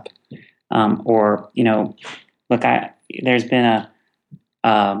mess up. Look, there's been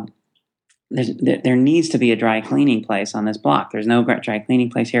there needs to be a dry cleaning place on this block. There's no dry cleaning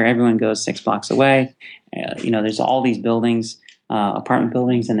place here. Everyone goes 6 blocks away. There's all these buildings, apartment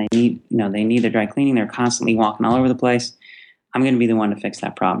buildings, and they need their dry cleaning. They're constantly walking all over the place. I'm going to be the one to fix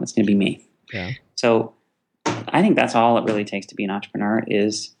that problem. It's going to be me. Yeah. So I think that's all it really takes to be an entrepreneur,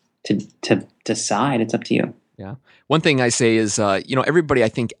 is to decide. It's up to you. Yeah. One thing I say is, everybody, I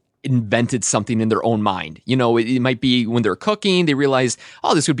think, invented something in their own mind. It might be when they're cooking, they realize,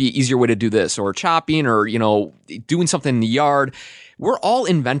 oh, this would be an easier way to do this, or chopping, or, doing something in the yard. We're all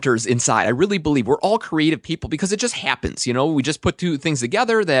inventors inside. I really believe we're all creative people, because it just happens. We just put 2 things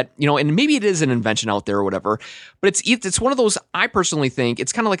together that, and maybe it is an invention out there or whatever, but it's one of those, I personally think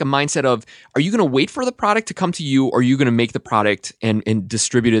it's kind of like a mindset of, are you going to wait for the product to come to you, or are you going to make the product and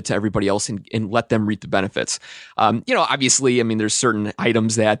distribute it to everybody else and let them reap the benefits? Obviously, there's certain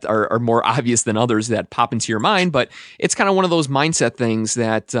items that are more obvious than others that pop into your mind, but it's kind of one of those mindset things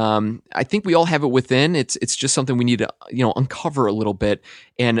that I think we all have it within. It's just something we need to, uncover a little bit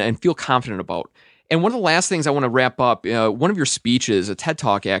and feel confident about. And one of the last things I want to wrap up, one of your speeches, a TED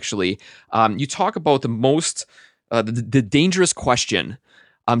Talk actually, you talk about the dangerous question.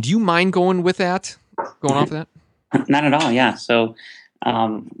 Do you mind going off of that? Not at all. Yeah. So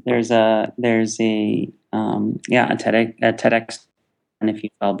there's a TEDx, and if you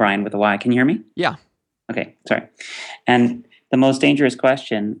spell Bryan with a Y, can you hear me? Yeah. Okay. Sorry. And the most dangerous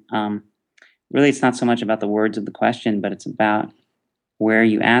question, really, it's not so much about the words of the question, but it's about where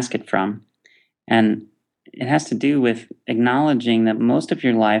you ask it from. And it has to do with acknowledging that most of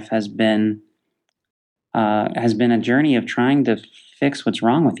your life has been a journey of trying to fix what's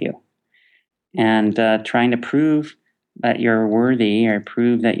wrong with you, and trying to prove that you're worthy, or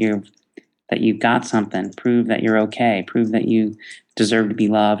prove that you got something, prove that you're okay, prove that you deserve to be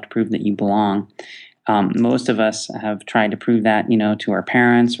loved, prove that you belong. Most of us have tried to prove that, to our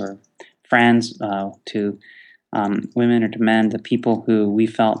parents or friends, to women or to men, to people who we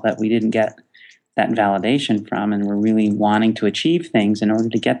felt that we didn't get that validation from, and we're really wanting to achieve things in order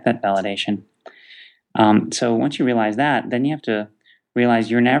to get that validation. So once you realize that, then you have to realize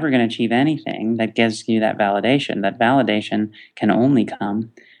you're never going to achieve anything that gives you that validation. That validation can only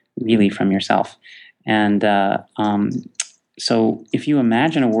come really from yourself. And so if you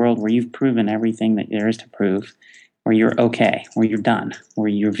imagine a world where you've proven everything that there is to prove, where you're okay, where you're done, where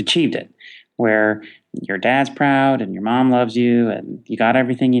you've achieved it, where your dad's proud and your mom loves you and you got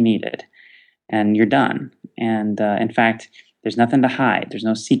everything you needed and you're done. And in fact, there's nothing to hide. There's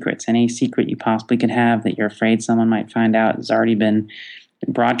no secrets. Any secret you possibly could have that you're afraid someone might find out has already been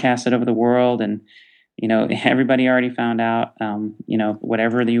broadcasted over the world. And, everybody already found out,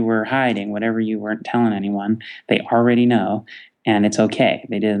 whatever you were hiding, whatever you weren't telling anyone, they already know. And it's okay.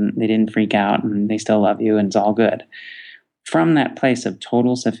 They didn't freak out, and they still love you, and it's all good. from that place of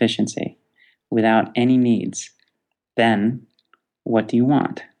total sufficiency without any needs, then what do you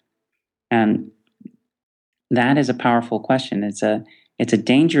want? And that is a powerful question. It's a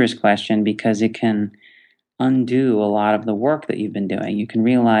dangerous question because it can undo a lot of the work that you've been doing. You can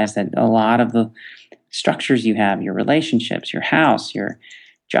realize that a lot of the structures you have, your relationships, your house, your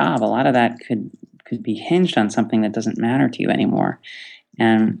job, a lot of that could be hinged on something that doesn't matter to you anymore.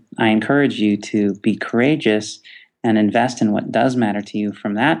 And I encourage you to be courageous and invest in what does matter to you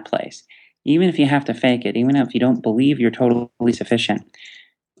from that place. Even if you have to fake it, even if you don't believe you're totally sufficient,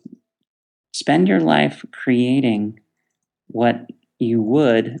 spend your life creating what you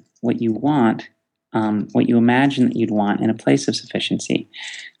want, what you imagine that you'd want in a place of sufficiency.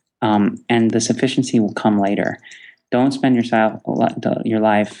 And the sufficiency will come later. Don't spend your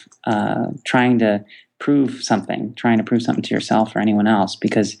life trying to prove something to yourself or anyone else,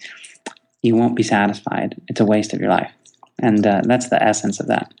 because you won't be satisfied. It's a waste of your life. And that's the essence of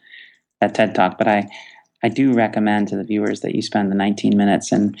that TED Talk. But I do recommend to the viewers that you spend the 19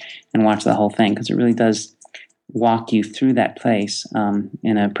 minutes and watch the whole thing, because it really does walk you through that place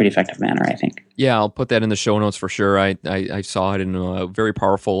in a pretty effective manner, I think. Yeah, I'll put that in the show notes for sure. I saw it and very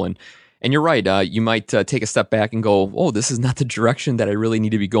powerful. And you're right. You might take a step back and go, oh, this is not the direction that I really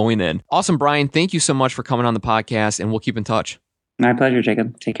need to be going in. Awesome, Bryan. Thank you so much for coming on the podcast, and we'll keep in touch. My pleasure,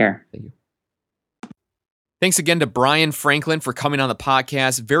 Jacob. Take care. Thank you. Thanks again to Bryan Franklin for coming on the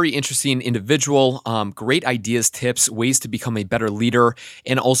podcast. Very interesting individual. Great ideas, tips, ways to become a better leader,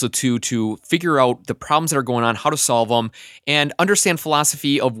 and also to figure out the problems that are going on, how to solve them, and understand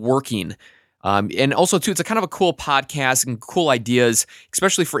philosophy of working. And also, too, it's a kind of a cool podcast and cool ideas,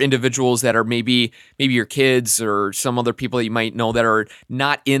 especially for individuals that are maybe your kids or some other people that you might know that are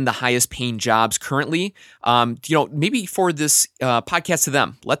not in the highest paying jobs currently. Maybe for this podcast to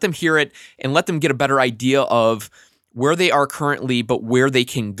them, let them hear it and let them get a better idea of where they are currently, but where they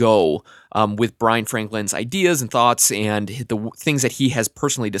can go with Bryan Franklin's ideas and thoughts and the things that he has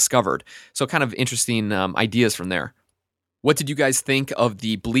personally discovered. So kind of interesting ideas from there. What did you guys think of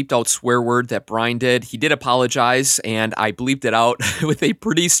the bleeped out swear word that Bryan did? He did apologize, and I bleeped it out with a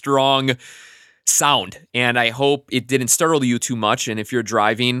pretty strong sound. And I hope it didn't startle you too much. And if you're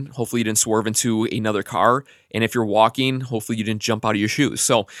driving, hopefully you didn't swerve into another car. And if you're walking, hopefully you didn't jump out of your shoes.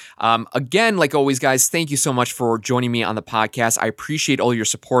 So again, like always, guys, thank you so much for joining me on the podcast. I appreciate all your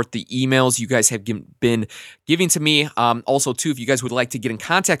support, the emails you guys have been giving to me. Also, too, if you guys would like to get in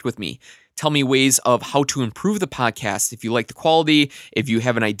contact with me, tell me ways of how to improve the podcast. If you like the quality, if you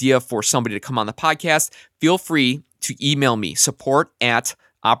have an idea for somebody to come on the podcast, feel free to email me,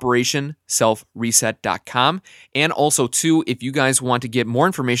 support@operationselfreset.com. And also, too, if you guys want to get more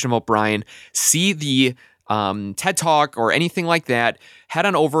information about Bryan, see the TED Talk or anything like that, head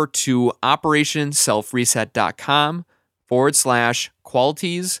on over to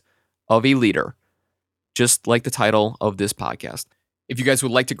operationselfreset.com/qualities of a leader, just like the title of this podcast. If you guys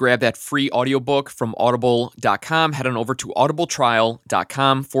would like to grab that free audiobook from audible.com, head on over to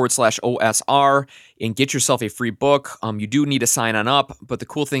audibletrial.com/OSR and get yourself a free book. You do need to sign on up, but the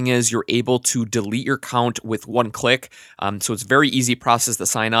cool thing is you're able to delete your account with one click. So it's a very easy process to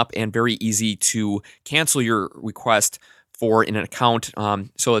sign up and very easy to cancel your request for an account.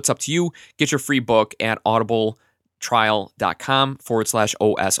 So it's up to you. Get your free book at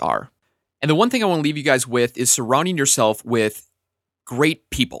audibletrial.com/OSR. And the one thing I want to leave you guys with is surrounding yourself with great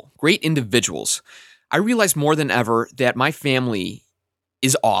people, great individuals. I realize more than ever that my family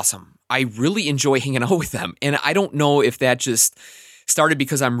is awesome. I really enjoy hanging out with them. And I don't know if that just started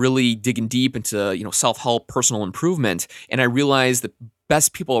because I'm really digging deep into, self-help, personal improvement. And I realize the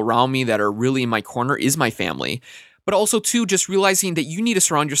best people around me that are really in my corner is my family. But also, too, just realizing that you need to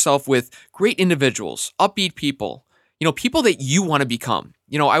surround yourself with great individuals, upbeat people, people that you want to become.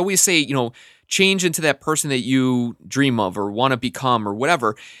 I always say, change into that person that you dream of or want to become or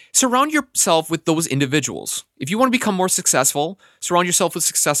whatever. Surround yourself with those individuals. If you want to become more successful, surround yourself with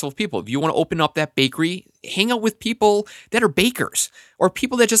successful people. If you want to open up that bakery, hang out with people that are bakers or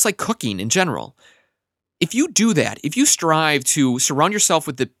people that just like cooking in general. If you do that, if you strive to surround yourself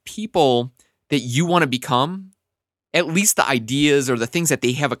with the people that you want to become, at least the ideas or the things that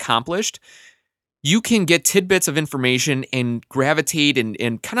they have accomplished, you can get tidbits of information and gravitate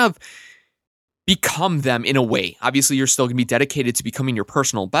and kind of become them in a way. Obviously, you're still going to be dedicated to becoming your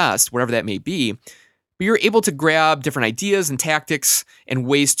personal best, whatever that may be, but you're able to grab different ideas and tactics and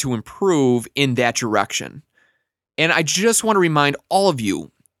ways to improve in that direction. And I just want to remind all of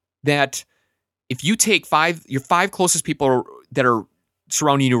you that if you take your five closest people that are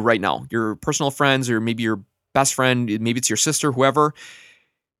surrounding you right now, your personal friends or maybe your best friend, maybe it's your sister, whoever,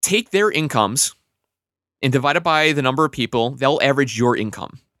 take their incomes and divide it by the number of people, they'll average your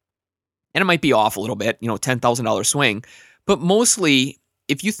income. And it might be off a little bit, $10,000 swing. But mostly,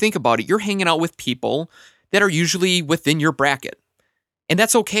 if you think about it, you're hanging out with people that are usually within your bracket. And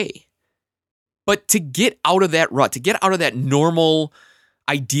that's okay. But to get out of that rut, to get out of that normal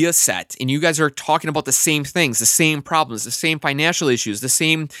idea set, and you guys are talking about the same things, the same problems, the same financial issues, the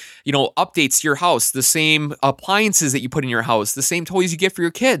same, updates to your house, the same appliances that you put in your house, the same toys you get for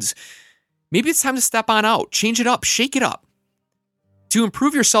your kids. Maybe it's time to step on out, change it up, shake it up. To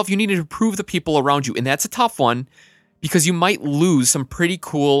improve yourself, you need to improve the people around you. And that's a tough one because you might lose some pretty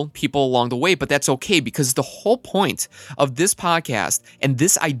cool people along the way, but that's okay because the whole point of this podcast and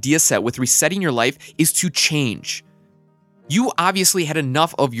this idea set with resetting your life is to change. You obviously had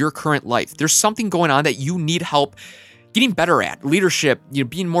enough of your current life. There's something going on that you need help getting better at. Leadership,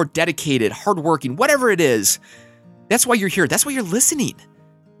 being more dedicated, hardworking, whatever it is. That's why you're here. That's why you're listening.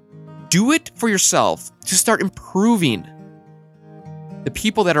 Do it for yourself to start improving the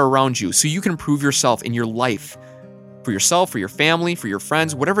people that are around you so you can improve yourself in your life. For yourself, for your family, for your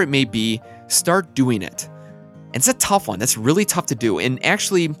friends, whatever it may be, start doing it. And it's a tough one. That's really tough to do. And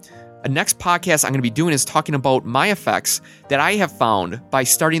actually, a next podcast I'm going to be doing is talking about my effects that I have found by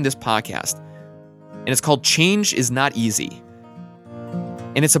starting this podcast. And it's called Change is Not Easy.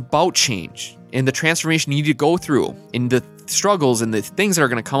 And it's about change and the transformation you need to go through and the struggles and the things that are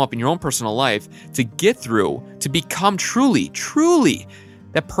going to come up in your own personal life to get through, to become truly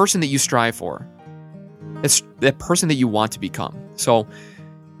that person that you strive for. That's that person that you want to become. So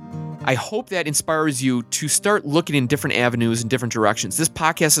I hope that inspires you to start looking in different avenues and different directions. This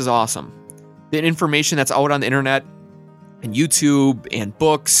podcast is awesome. The information that's out on the internet and YouTube and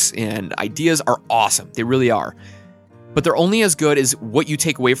books and ideas are awesome. They really are. But they're only as good as what you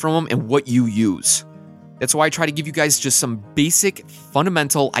take away from them and what you use. That's why I try to give you guys just some basic,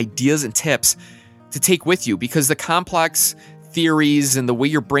 fundamental ideas and tips to take with you because the complex theories and the way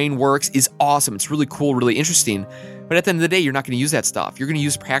your brain works is awesome. It's really cool, really interesting. But at the end of the day, you're not going to use that stuff. You're going to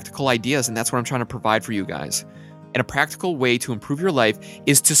use practical ideas, and that's what I'm trying to provide for you guys. And a practical way to improve your life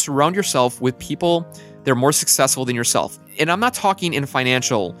is to surround yourself with people that are more successful than yourself. And I'm not talking in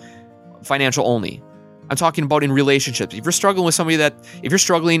financial only. I'm talking about in relationships. If you're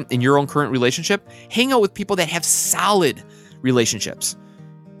struggling in your own current relationship, hang out with people that have solid relationships.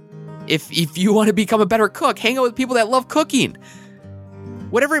 If you want to become a better cook, hang out with people that love cooking.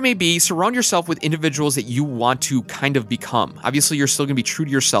 Whatever it may be, surround yourself with individuals that you want to kind of become. Obviously, you're still going to be true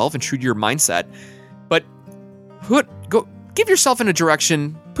to yourself and true to your mindset, but give yourself in a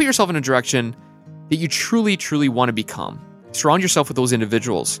direction, put yourself in a direction that you truly want to become. Surround yourself with those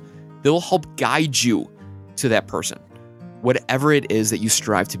individuals. They'll help guide you to that person, whatever it is that you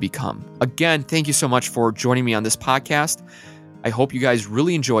strive to become. Again, thank you so much for joining me on this podcast. I hope you guys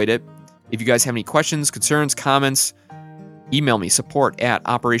really enjoyed it. If you guys have any questions, concerns, comments, email me,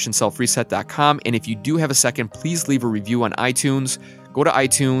 support@operationselfreset.com. And if you do have a second, please leave a review on iTunes. Go to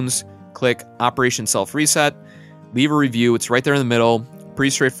iTunes, click Operation Self Reset, leave a review. It's right there in the middle. Pretty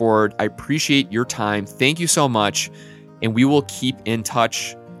straightforward. I appreciate your time. Thank you so much. And we will keep in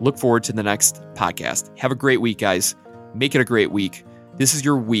touch. Look forward to the next podcast. Have a great week, guys. Make it a great week. This is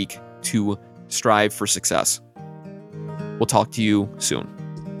your week to strive for success. We'll talk to you soon.